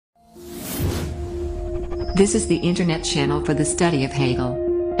This is the internet channel for the study of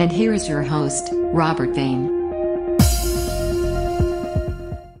Hegel. And here is your host, Robert Vane.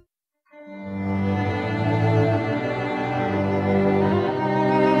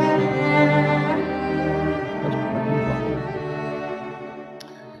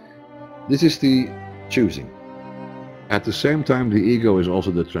 This is the choosing. At the same time, the ego is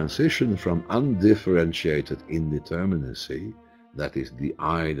also the transition from undifferentiated indeterminacy, that is the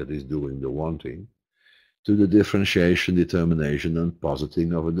I that is doing the wanting, to the differentiation, determination, and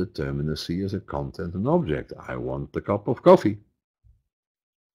positing of a determinacy as a content and object. I want the cup of coffee.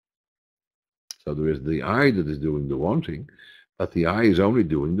 So there is the I that is doing the wanting, but the I is only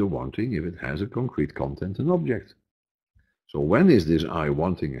doing the wanting if it has a concrete content and object. So when is this I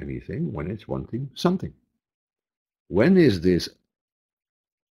wanting anything? When it's wanting something. When is this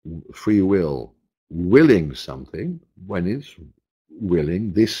free will willing something? When it's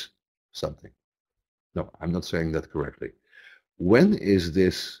willing this something. No, I'm not saying that correctly. When is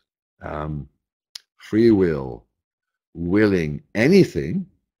this free will willing anything,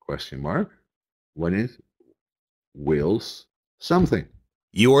 question mark, when it wills something.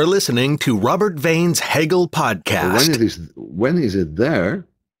 You are listening to Robert Vane's Hegel podcast. So when is it there?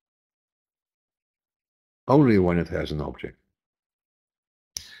 Only when it has an object.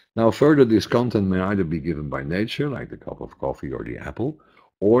 Now further, this content may either be given by nature, like the cup of coffee or the apple,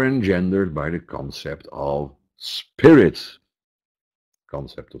 or engendered by the concept of spirit.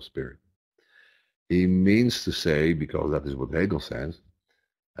 Concept of spirit. He means to say, because that is what Hegel says,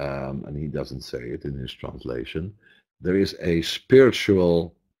 and he doesn't say it in his translation, there is a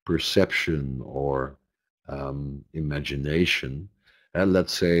spiritual perception or imagination. And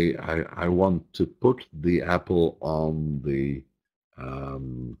let's say I want to put the apple on the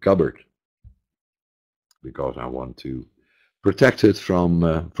cupboard because I want to protect it from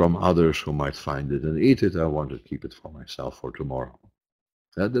others who might find it and eat it. I want to keep it for myself for tomorrow.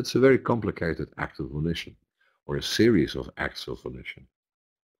 That's a very complicated act of volition, or a series of acts of volition.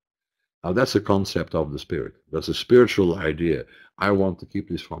 Now that's a concept of the spirit. That's a spiritual idea. I want to keep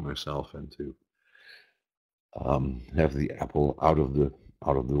this for myself and to have the apple out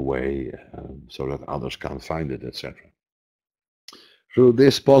of the way so that others can't find it, etc. So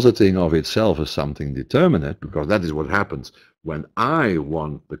this positing of itself as something determinate, because that is what happens when I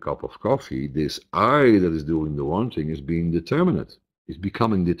want the cup of coffee. This I that is doing the wanting is being determinate. It's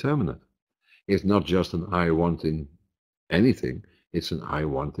becoming determinate. It's not just an I wanting anything. It's an I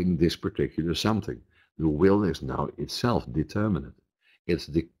wanting this particular something. The will is now itself determinate. It's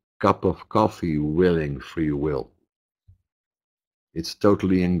the cup of coffee willing free will. It's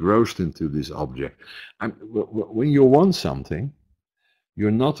totally engrossed into this object. When you want something,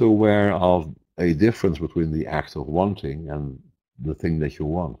 you're not aware of a difference between the act of wanting and the thing that you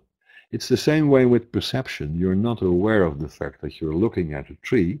want. It's the same way with perception. You're not aware of the fact that you're looking at a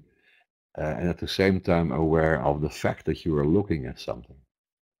tree and at the same time aware of the fact that you are looking at something.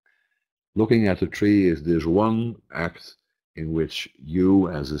 Looking at a tree is this one act in which you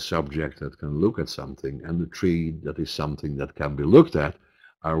as a subject that can look at something and the tree that is something that can be looked at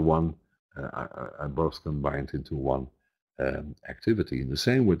are both combined into one activity. And the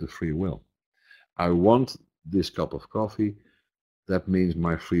same with the free will. I want this cup of coffee. That means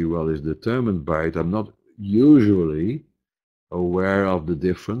my free will is determined by it. I'm not usually aware of the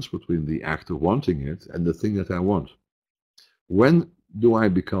difference between the act of wanting it and the thing that I want. When do I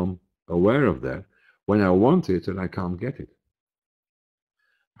become aware of that? When I want it and I can't get it.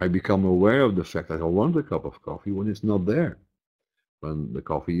 I become aware of the fact that I want a cup of coffee when it's not there. When the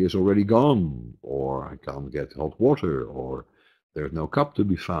coffee is already gone, or I can't get hot water, or there's no cup to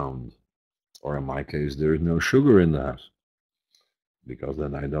be found, or in my case, there is no sugar in the house, because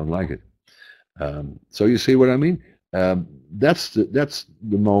then I don't like it. So you see what I mean? That's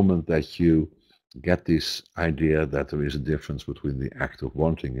the moment that you get this idea that there is a difference between the act of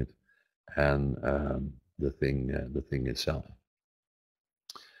wanting it and the thing itself.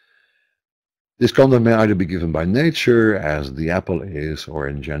 This content may either be given by nature, as the apple is, or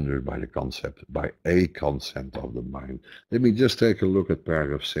engendered by a concept of the mind. Let me just take a look at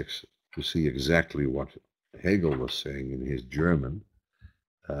paragraph 6 to see exactly what Hegel was saying in his German,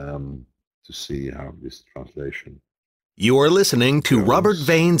 to see how this translation. You are listening to Robert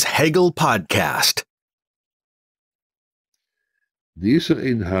Vane's Hegel podcast. Dieser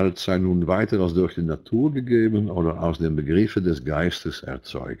Inhalt sei nun weiter als durch die Natur gegeben oder aus den Begriffen des Geistes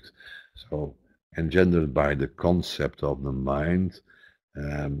erzeugt. So, engendered by the concept of the mind.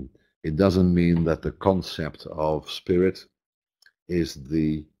 It doesn't mean that the concept of spirit is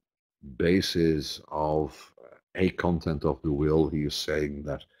the basis of a content of the will. He is saying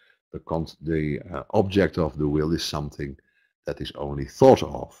that the object of the will is something that is only thought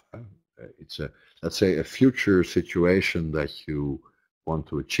of. It's a, let's say, a future situation that you want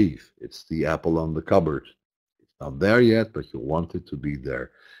to achieve. It's the apple on the cupboard. It's not there yet, but you want it to be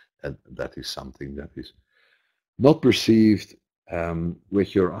there. And that is something that is not perceived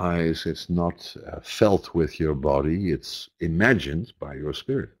with your eyes. It's not felt with your body. It's imagined by your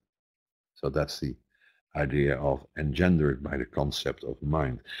spirit. So that's the idea of engendered by the concept of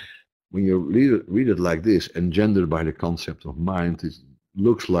mind. When you read it like this, engendered by the concept of mind, it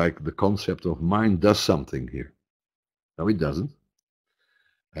looks like the concept of mind does something here. No, it doesn't.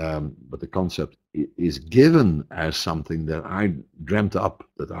 But the concept is given as something that I dreamt up,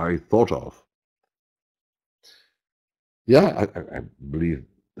 that I thought of. Yeah, I believe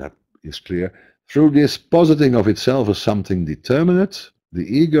that is clear. Through this positing of itself as something determinate, the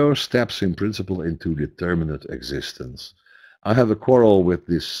ego steps in principle into determinate existence. I have a quarrel with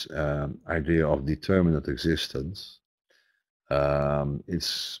this idea of determinate existence.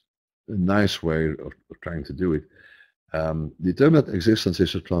 It's a nice way of trying to do it. Determinate existence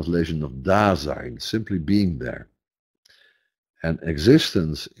is a translation of Dasein, simply being there. And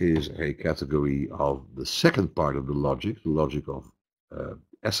existence is a category of the second part of the logic of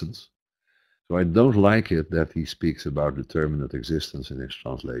essence. So I don't like it that he speaks about determinate existence in his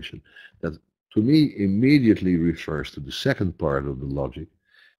translation. That, to me, immediately refers to the second part of the logic,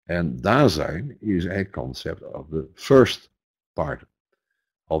 and Dasein is a concept of the first part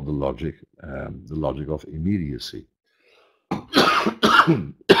of the logic of immediacy.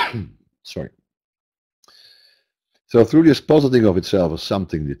 Sorry. So through this positing of itself as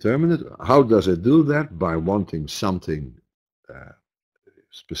something determinate, how does it do that? By wanting something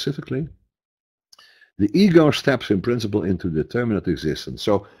specifically. The ego steps in principle into determinate existence.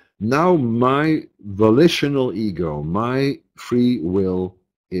 So now my volitional ego, my free will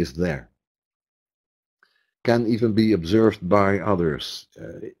is there. Can even be observed by others.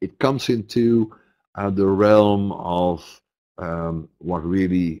 It comes into the realm of what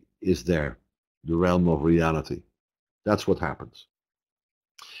really is there, the realm of reality. That's what happens.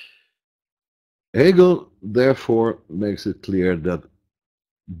 Hegel therefore makes it clear that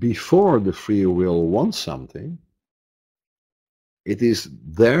before the free will wants something, it is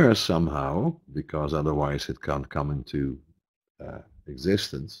there somehow, because otherwise it can't come into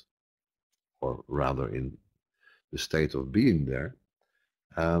existence, or rather in the state of being there.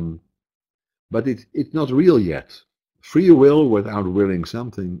 But it's not real yet. Free will without willing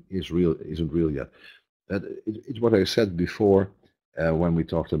something isn't real yet. It's what I said before when we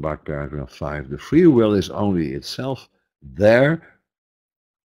talked about paragraph 5. The free will is only itself there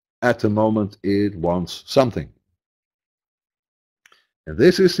at the moment it wants something. And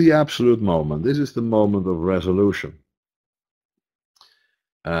this is the absolute moment. This is the moment of resolution.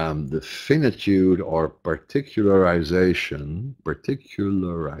 The finitude or particularization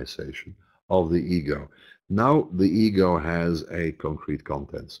of the ego. Now the ego has a concrete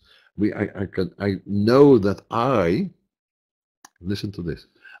contents. I know that listen to this,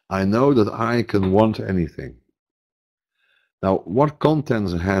 I know that I can want anything. Now, what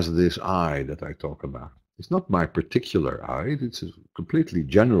contents has this I that I talk about? It's not my particular I, it's a completely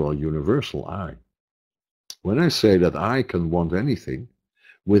general, universal I. When I say that I can want anything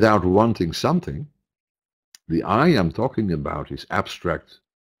without wanting something, the I I'm talking about is abstract,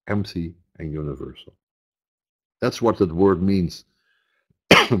 empty, and universal. That's what that word means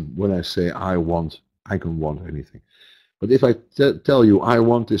when I say I can want anything. But if I tell you I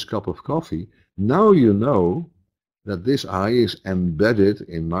want this cup of coffee, now you know that this I is embedded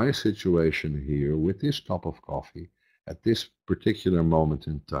in my situation here with this cup of coffee at this particular moment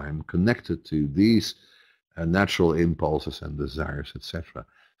in time, connected to these natural impulses and desires, etc.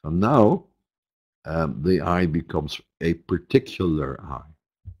 So now the I becomes a particular I.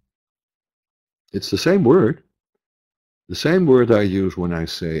 It's the same word. The same word I use when I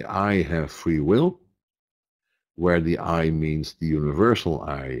say I have free will, where the I means the universal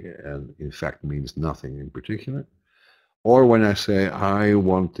I and in fact means nothing in particular. Or when I say I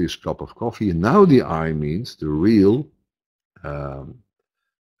want this cup of coffee, and now the I means the real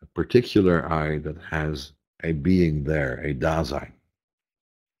particular I that has a being there, a Dasein.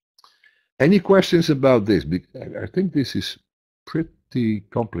 Any questions about this? I think this is pretty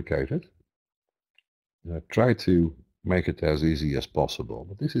complicated. I try to make it as easy as possible,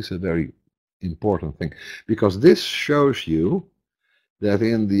 but this is a very important thing, because this shows you that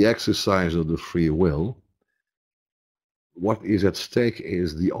in the exercise of the free will, what is at stake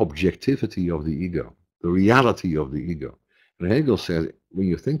is the objectivity of the ego, the reality of the ego. And Hegel says, when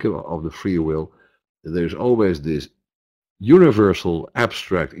you think of the free will, there's always this universal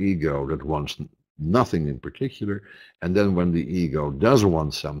abstract ego that wants nothing in particular, and then when the ego does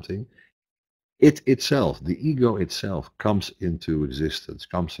want something, it itself, the ego itself, comes into existence,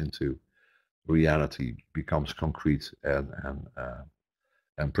 comes into reality, becomes concrete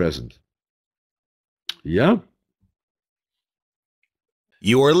and present. Yeah?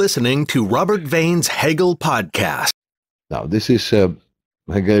 You are listening to Robert Vane's Hegel Podcast. Now, this is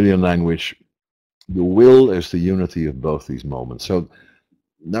Hegelian language. The will is the unity of both these moments. So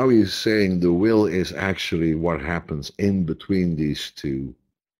now he's saying the will is actually what happens in between these two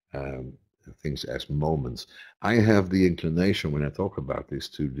things as moments. I have the inclination when I talk about this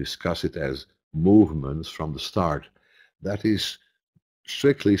to discuss it as movements from the start. That is,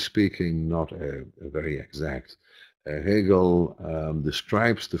 strictly speaking, not a very exact. Hegel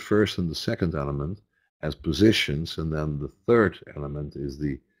describes the first and the second element as positions, and then the third element is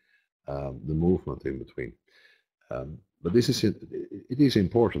the movement in between. But this is it is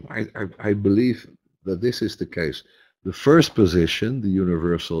important. I believe that this is the case. The first position, the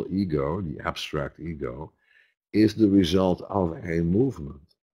universal ego, the abstract ego, is the result of a movement.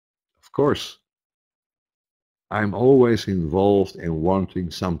 Of course, I'm always involved in wanting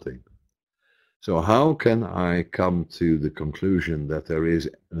something. So how can I come to the conclusion that there is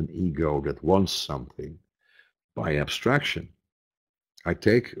an ego that wants something? By abstraction. I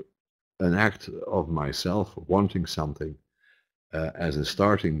take an act of myself wanting something as a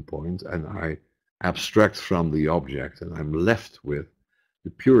starting point, and I abstract from the object, and I'm left with the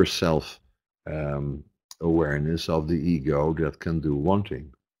pure self awareness of the ego that can do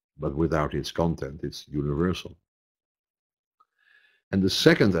wanting, but without its content. It's universal. And the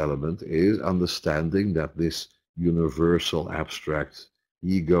second element is understanding that this universal abstract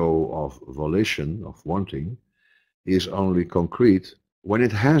ego of volition, of wanting, is only concrete when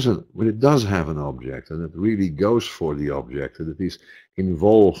it does have an object, and it really goes for the object, and it is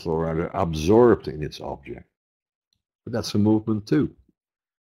involved or rather absorbed in its object. But that's a movement too.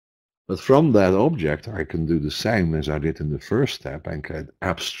 But from that object, I can do the same as I did in the first step, and can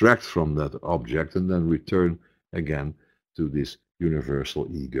abstract from that object and then return again to this universal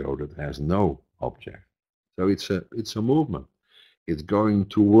ego that has no object. So it's a movement. It's going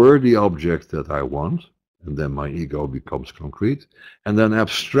toward the object that I want, and then my ego becomes concrete, and then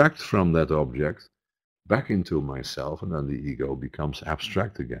abstract from that object back into myself, and then the ego becomes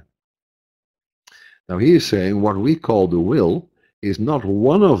abstract again. Now he is saying what we call the will is not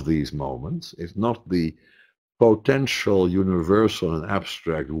one of these moments. It's not the potential universal and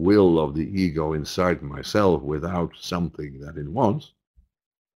abstract will of the ego inside myself without something that it wants.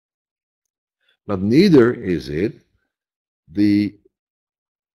 But neither is it the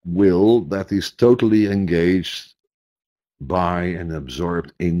will that is totally engaged by and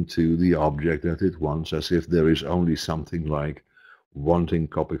absorbed into the object that it wants, as if there is only something like wanting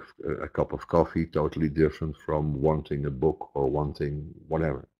a cup of coffee, totally different from wanting a book or wanting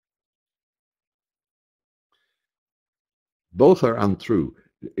whatever. Both are untrue.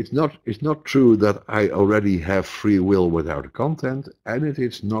 It's not true that I already have free will without a content, and it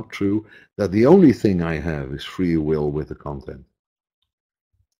is not true that the only thing I have is free will with a content.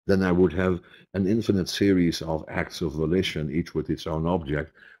 Then I would have an infinite series of acts of volition, each with its own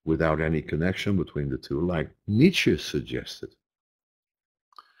object, without any connection between the two, like Nietzsche suggested.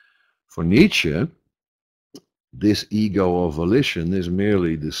 For Nietzsche, this ego of volition is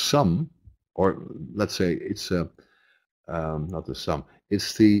merely the sum, or let's say it's not the sum,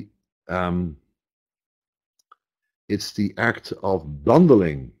 it's the act of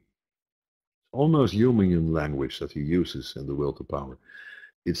bundling, almost Jungian language that he uses in The Will to Power.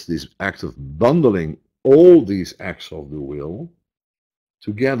 It's this act of bundling all these acts of the will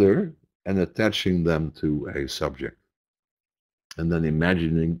together and attaching them to a subject, and then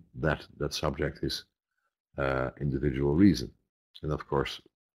imagining that that subject is individual reason. And of course,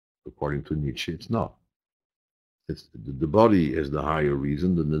 according to Nietzsche, it's not. The body is the higher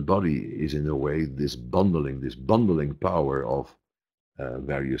reason, and the body is in a way this bundling power of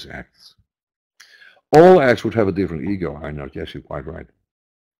various acts. All acts would have a different ego, Arnold. Yes, you're quite right.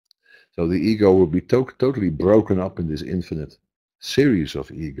 So the ego will be totally broken up in this infinite series of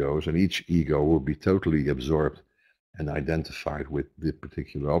egos, and each ego will be totally absorbed and identified with the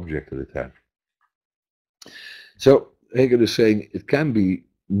particular object that it has. So Hegel is saying it can be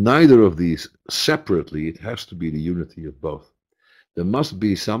neither of these separately, it has to be the unity of both. There must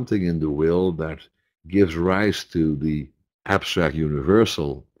be something in the will that gives rise to the abstract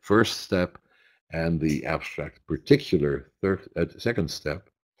universal first step and the abstract particular second step.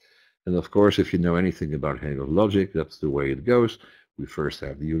 And of course, if you know anything about Hegel's logic, that's the way it goes. We first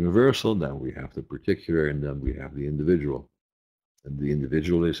have the universal, then we have the particular, and then we have the individual. And the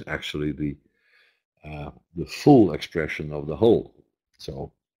individual is actually the full expression of the whole.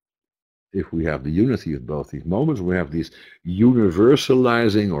 So if we have the unity of both these moments, we have this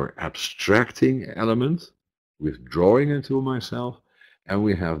universalizing or abstracting element, withdrawing into myself, and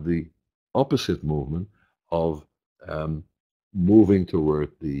we have the opposite movement of moving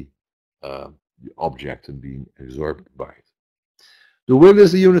toward the object and being absorbed by it. The will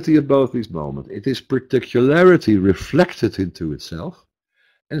is the unity of both these moments. It is particularity reflected into itself,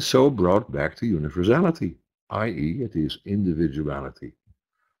 and so brought back to universality, i.e., it is individuality.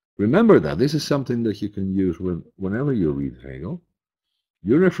 Remember that this is something that you can use whenever you read Hegel.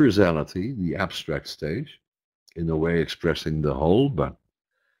 Universality, the abstract stage, in a way expressing the whole, but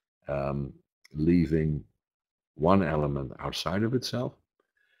leaving one element outside of itself.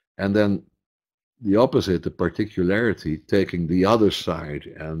 And then the opposite, the particularity, taking the other side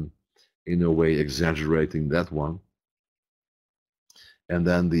and in a way exaggerating that one. And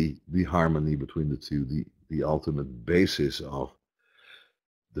then the harmony between the two, the ultimate basis of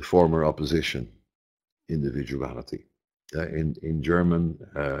the former opposition, individuality. In German,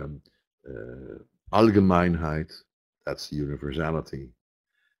 Allgemeinheit, that's universality.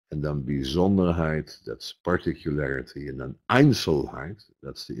 And then Besonderheit, that's particularity. And then Einzelheit,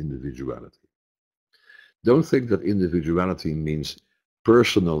 that's the individuality. Don't think that individuality means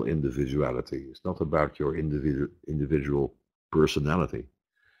personal individuality. It's not about your individual personality.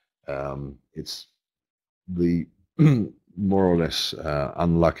 It's the more or less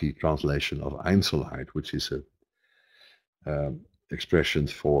unlucky translation of Einzelheit, which is a expression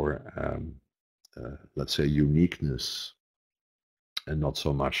for, let's say, uniqueness and not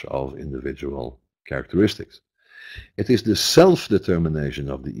so much of individual characteristics. It is the self-determination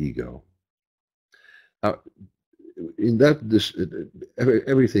of the ego. Now, in that,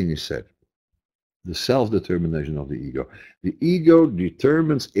 everything is said. The self-determination of the ego. The ego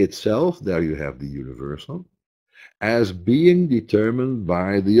determines itself, there you have the universal, as being determined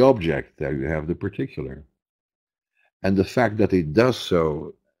by the object, there you have the particular. And the fact that it does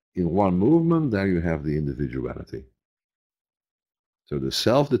so in one movement, there you have the individuality. So the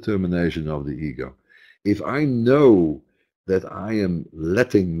self-determination of the ego. If I know that I am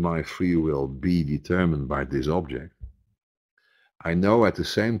letting my free will be determined by this object, I know at the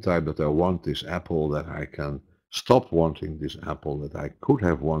same time that I want this apple, that I can stop wanting this apple, that I could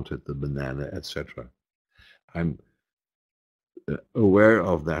have wanted the banana, etc. I'm aware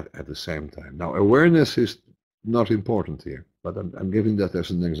of that at the same time. Now, awareness is not important here, but I'm giving that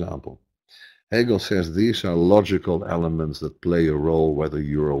as an example. Hegel says these are logical elements that play a role whether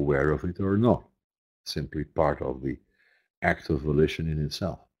you're aware of it or not. Simply part of the act of volition in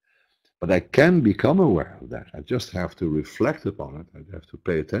itself. But I can become aware of that. I just have to reflect upon it. I have to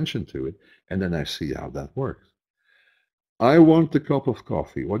pay attention to it, and then I see how that works. I want the cup of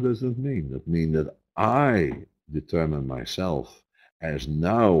coffee. What does that mean? That means that I determine myself as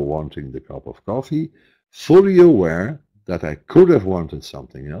now wanting the cup of coffee, fully aware that I could have wanted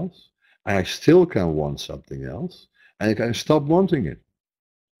something else. I still can want something else, and I can stop wanting it.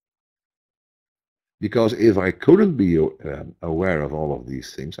 Because if I couldn't be aware of all of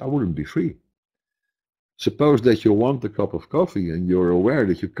these things, I wouldn't be free. Suppose that you want the cup of coffee and you're aware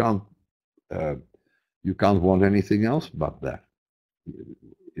that you can't want anything else but that.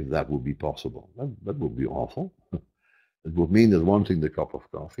 If that would be possible, that would be awful. It would mean that wanting the cup of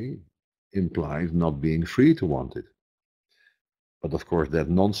coffee implies not being free to want it. But of course that's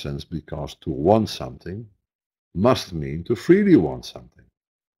nonsense, because to want something must mean to freely want something.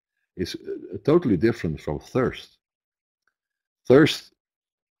 It's totally different from thirst. Thirst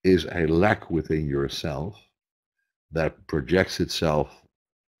is a lack within yourself that projects itself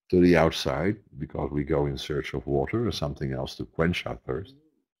to the outside because we go in search of water or something else to quench our thirst.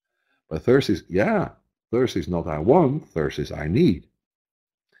 But thirst is not I want, thirst is I need.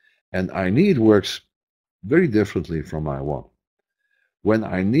 And I need works very differently from I want. When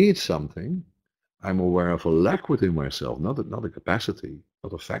I need something, I'm aware of a lack within myself, not a capacity,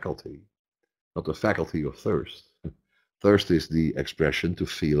 not a faculty of thirst. Thirst is the expression to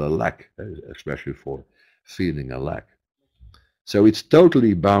feel a lack, expression for feeling a lack. So it's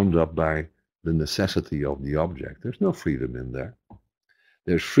totally bound up by the necessity of the object. There's no freedom in there.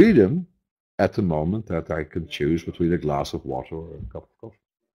 There's freedom at the moment that I can choose between a glass of water or a cup of coffee.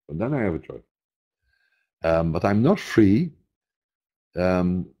 And then I have a choice. But I'm not free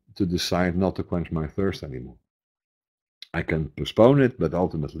to decide not to quench my thirst anymore. I can postpone it, but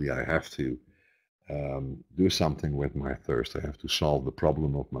ultimately I have to do something with my thirst. I have to solve the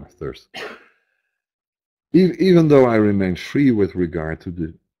problem of my thirst. Even though I remain free with regard to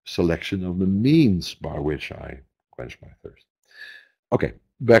the selection of the means by which I quench my thirst. Okay,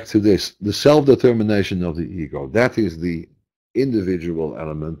 back to this. The self-determination of the ego. That is the individual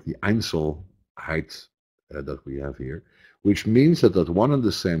element, the Einzelheit that we have here, which means that at one and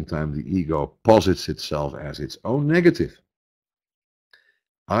the same time the ego posits itself as its own negative,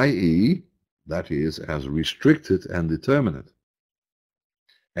 i.e., that is, as restricted and determinate,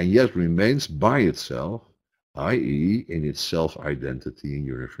 and yet remains by itself, i.e., in its self-identity and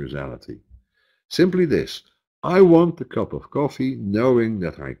universality. Simply this: I want a cup of coffee knowing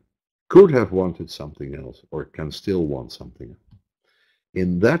that I could have wanted something else or can still want something else.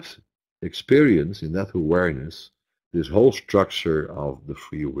 In that experience, in that awareness, this whole structure of the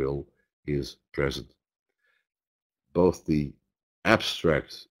free will is present. Both the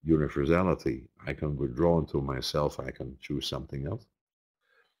abstract universality, I can withdraw into myself, I can choose something else,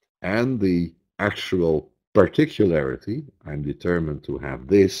 and the actual particularity, I'm determined to have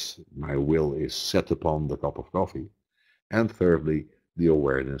this, my will is set upon the cup of coffee, and thirdly, the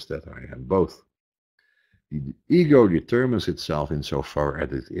awareness that I am both. The ego determines itself insofar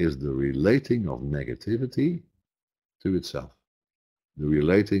as it is the relating of negativity to itself. The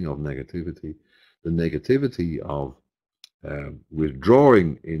relating of negativity, the negativity of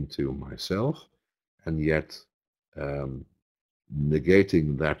withdrawing into myself, and yet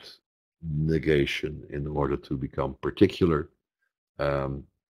negating that negation in order to become particular,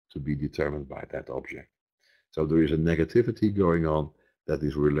 to be determined by that object. So there is a negativity going on that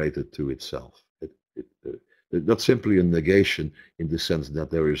is related to itself. It's not simply a negation in the sense that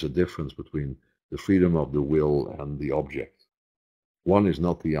there is a difference between the freedom of the will and the object. One is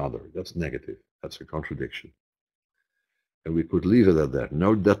not the other. That's negative. That's a contradiction. And we could leave it at that.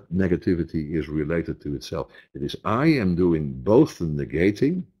 Note that negativity is related to itself. It is I am doing both the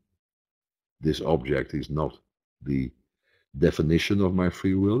negating. This object is not the definition of my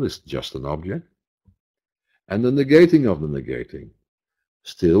free will. It's just an object. And the negating of the negating.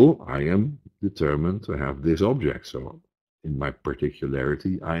 Still, I am determined to have this object. So in my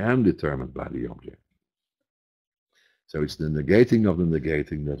particularity, I am determined by the object. So it's the negating of the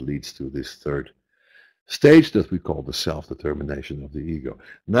negating that leads to this third stage that we call the self-determination of the ego.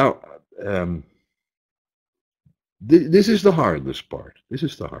 Now, this is the hardest part. This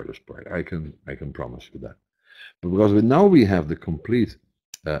is the hardest part. I can promise you that. But because now we have the complete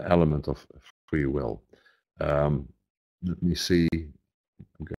element of free will. Let me see.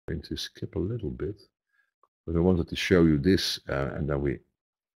 I'm going to skip a little bit, but I wanted to show you this, and then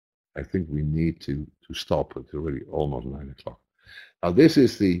I think we need to stop. It's already almost 9 o'clock. Now this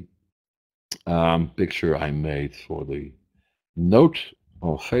is the picture I made for the note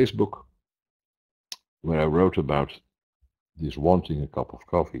on Facebook, where I wrote about this wanting a cup of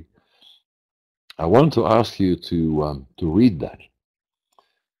coffee. I want to ask you to read that.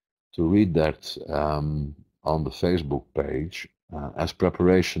 To read that on the Facebook page as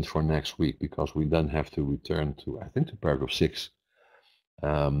preparation for next week, because we then have to return to, I think, to paragraph 6,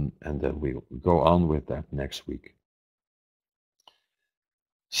 and then we'll go on with that next week.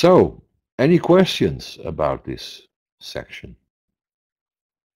 So, any questions about this section?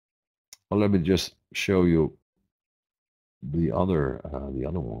 Well, let me just show you the other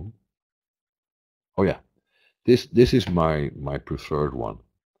one. Oh yeah, this is my preferred one.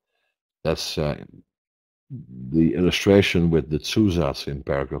 That's the illustration with the zusatz in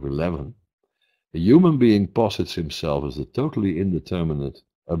paragraph 11. A human being posits himself as a totally indeterminate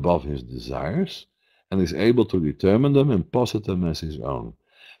above his desires, and is able to determine them and posit them as his own.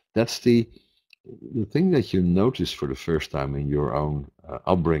 That's the thing that you notice for the first time in your own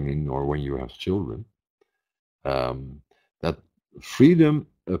upbringing or when you have children, that freedom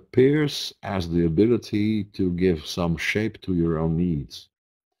appears as the ability to give some shape to your own needs.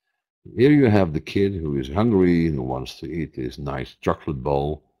 Here you have the kid who is hungry, who wants to eat this nice chocolate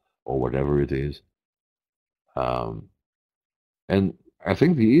bowl or whatever it is. And I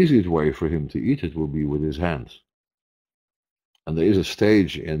think the easiest way for him to eat it will be with his hands. And there is a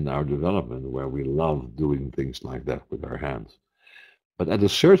stage in our development where we love doing things like that with our hands. But at a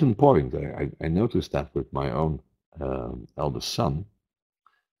certain point, I noticed that with my own eldest son,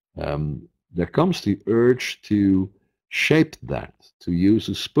 there comes the urge to shape that, to use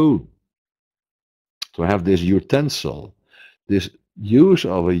a spoon, to have this utensil. This use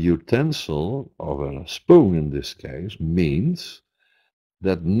of a utensil, of a spoon in this case, means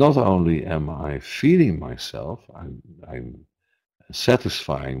that not only am I feeding myself, I'm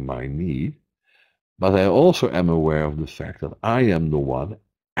satisfying my need, but I also am aware of the fact that I am the one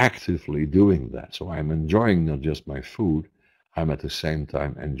actively doing that. So I'm enjoying not just my food, I'm at the same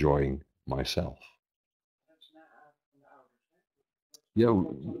time enjoying myself. Yeah,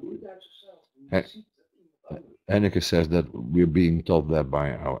 Anneke says that we're being taught that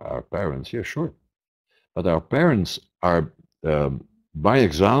by our parents. Yeah, sure. But our parents are, by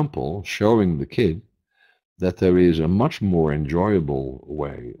example, showing the kid that there is a much more enjoyable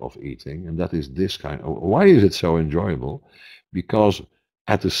way of eating, and that is this kind of. Why is it so enjoyable? Because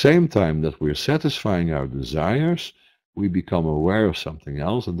at the same time that we're satisfying our desires, we become aware of something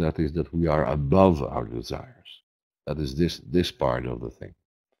else, and that is that we are above our desires. That is this part of the thing.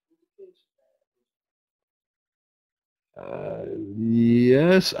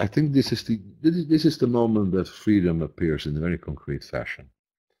 Yes, I think this is the moment that freedom appears in a very concrete fashion.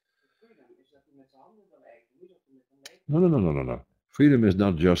 No. Freedom is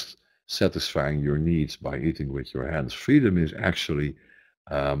not just satisfying your needs by eating with your hands. Freedom is actually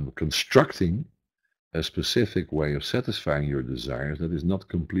constructing a specific way of satisfying your desires that is not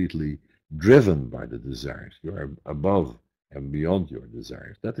completely driven by the desires. You are above and beyond your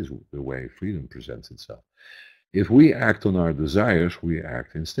desires. That is the way freedom presents itself. If we act on our desires, we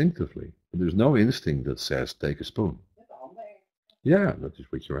act instinctively. There's no instinct that says, take a spoon. Yeah, that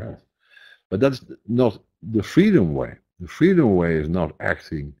is with your hands. But that's not the freedom way. The freedom way is not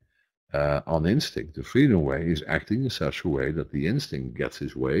acting on instinct. The freedom way is acting in such a way that the instinct gets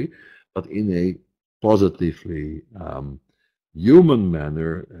its way, but in a positively human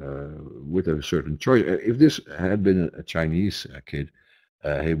manner with a certain choice. If this had been a Chinese kid,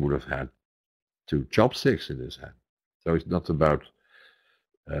 he would have had 2 chopsticks in his hand. So it's not about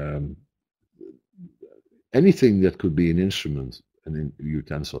anything that could be an instrument, an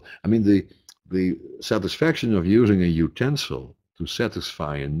utensil. I mean, the satisfaction of using a utensil to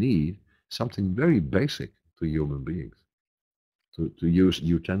satisfy a need, something very basic to human beings, to use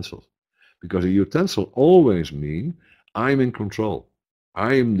utensils. Because a utensil always means I'm in control.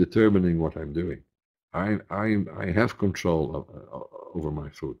 I am determining what I'm doing. I have control over my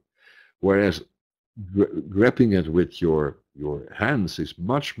food. Whereas grabbing it with your hands is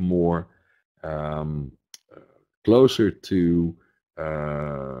much more closer to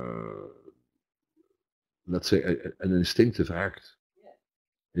let's say an instinctive act.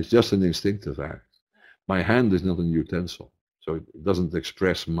 It's just an instinctive act. My hand is not a utensil, so it doesn't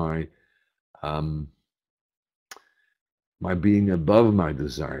express my my being above my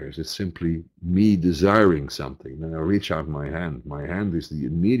desires. It's simply me desiring something. Then I reach out my hand. My hand is the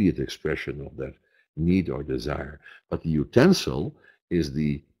immediate expression of that need or desire. But the utensil is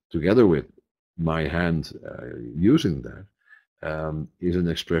together with my hand using that, is an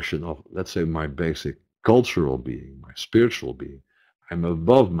expression of, let's say, my basic cultural being, my spiritual being. I'm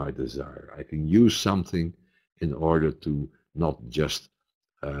above my desire. I can use something in order to not just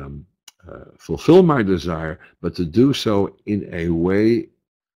fulfill my desire, but to do so in a way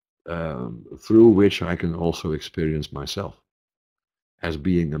through which I can also experience myself as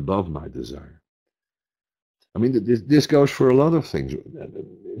being above my desire. I mean, this goes for a lot of things.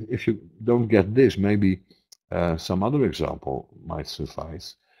 If you don't get this, maybe some other example might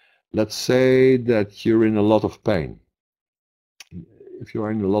suffice. Let's say that you're in a lot of pain. If you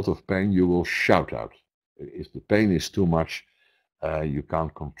are in a lot of pain, you will shout out. If the pain is too much, you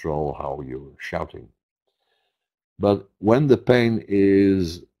can't control how you're shouting. But when the pain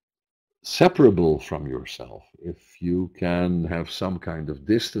is separable from yourself, if you can have some kind of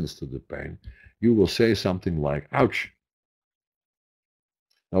distance to the pain, you will say something like, ouch.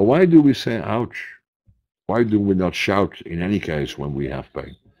 Now, why do we say ouch? Why do we not shout in any case when we have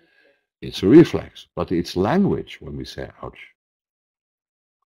pain? It's a reflex, but it's language when we say ouch.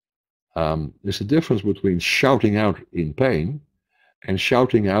 There's a difference between shouting out in pain and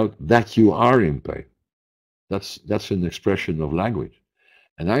shouting out that you are in pain. That's an expression of language.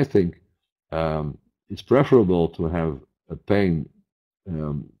 And I think it's preferable to have a pain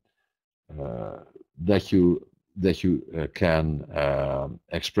that you can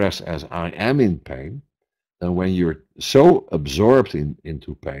express as I am in pain, than when you're so absorbed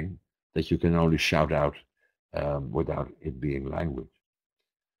into pain that you can only shout out without it being language.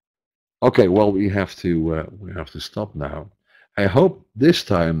 Okay, well, we have to stop now. I hope this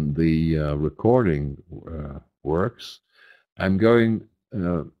time the recording works. I'm going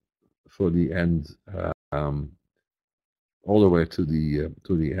for the end, all the way to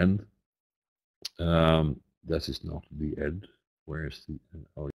the end. That is not the end. Where is the end?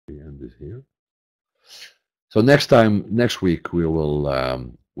 Oh, the end is here. So next week we will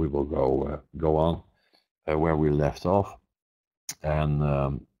go on where we left off, and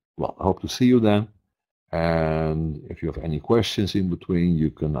well, I hope to see you then. And if you have any questions in between, you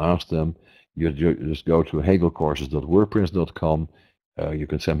can ask them. You just go to hegelcourses.wordpress.com. You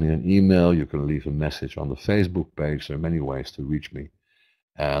can send me an email. You can leave a message on the Facebook page. There are many ways to reach me,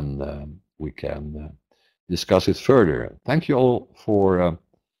 and we can discuss it further. Thank you all for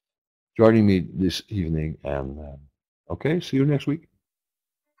joining me this evening, and okay, see you next week.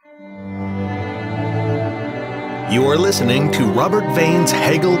 You are listening to Robert Vane's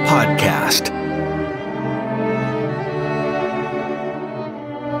Hegel Podcast.